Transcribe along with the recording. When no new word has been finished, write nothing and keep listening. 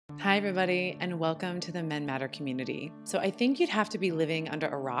Hi, everybody, and welcome to the Men Matter community. So I think you'd have to be living under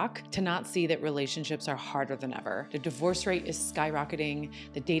a rock to not see that relationships are harder than ever. The divorce rate is skyrocketing,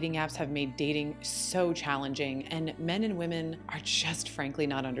 the dating apps have made dating so challenging, and men and women are just frankly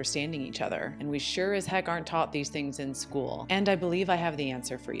not understanding each other. And we sure as heck aren't taught these things in school. And I believe I have the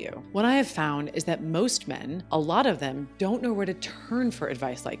answer for you. What I have found is that most men, a lot of them, don't know where to turn for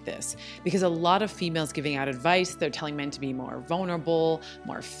advice like this, because a lot of females giving out advice, they're telling men to be more vulnerable,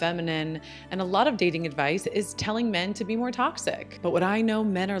 more feminine, and a lot of dating advice is telling men to be more toxic. But what I know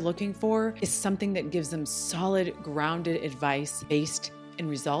men are looking for is something that gives them solid, grounded advice based in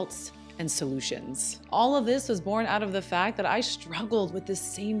results and solutions. All of this was born out of the fact that I struggled with the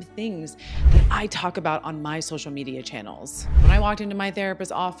same things that I talk about on my social media channels. When I walked into my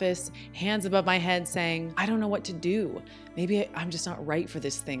therapist's office, hands above my head saying, I don't know what to do. Maybe I'm just not right for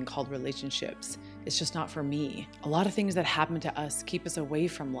this thing called relationships. It's just not for me. A lot of things that happen to us keep us away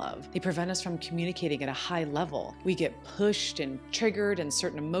from love. They prevent us from communicating at a high level. We get pushed and triggered and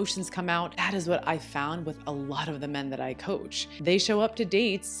certain emotions come out. That is what I found with a lot of the men that I coach. They show up to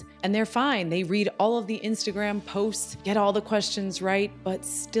dates and they're fine. They read all of the Instagram posts, get all the questions right, but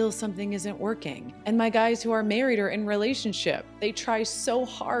still something isn't working. And my guys who are married or in relationship, they try so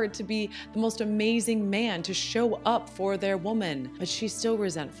hard to be the most amazing man, to show up for their woman, but she's still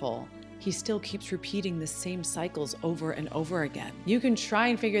resentful. He still keeps repeating the same cycles over and over again. You can try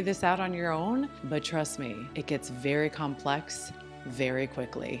and figure this out on your own, but trust me, it gets very complex very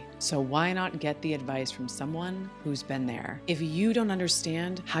quickly. So why not get the advice from someone who's been there? If you don't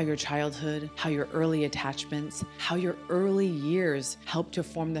understand how your childhood, how your early attachments, how your early years help to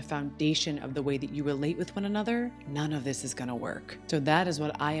form the foundation of the way that you relate with one another, none of this is gonna work. So that is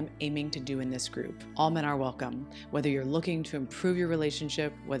what I am aiming to do in this group. All men are welcome. Whether you're looking to improve your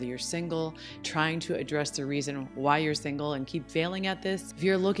relationship, whether you're single, trying to address the reason why you're single and keep failing at this, if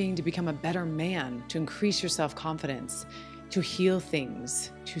you're looking to become a better man, to increase your self-confidence, to heal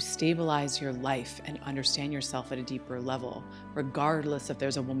things, to stabilize your life and understand yourself at a deeper level, regardless if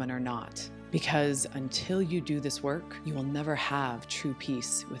there's a woman or not. Because until you do this work, you will never have true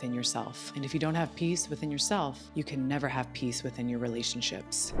peace within yourself. And if you don't have peace within yourself, you can never have peace within your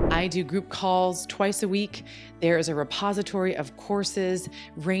relationships. I do group calls twice a week. There is a repository of courses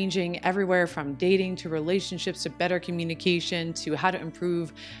ranging everywhere from dating to relationships to better communication to how to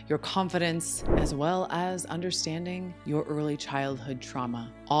improve your confidence, as well as understanding your early childhood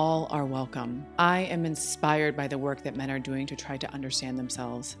trauma. All are welcome. I am inspired by the work that men are doing to try to understand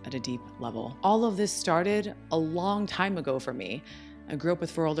themselves at a deep level. All of this started a long time ago for me. I grew up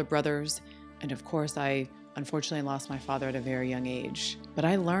with 4 older brothers, and of course, I unfortunately lost my father at a very young age. But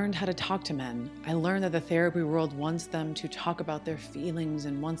I learned how to talk to men. I learned that the therapy world wants them to talk about their feelings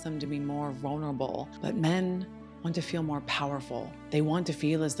and wants them to be more vulnerable. But men want to feel more powerful. They want to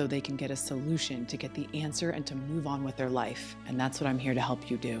feel as though they can get a solution, to get the answer and to move on with their life. And that's what I'm here to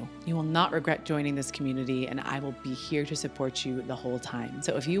help you do. You will not regret joining this community, and I will be here to support you the whole time.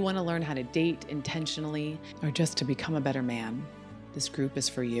 So if you want to learn how to date intentionally or just to become a better man, this group is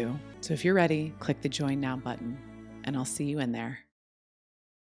for you. So if you're ready, click the Join Now button, and I'll see you in there.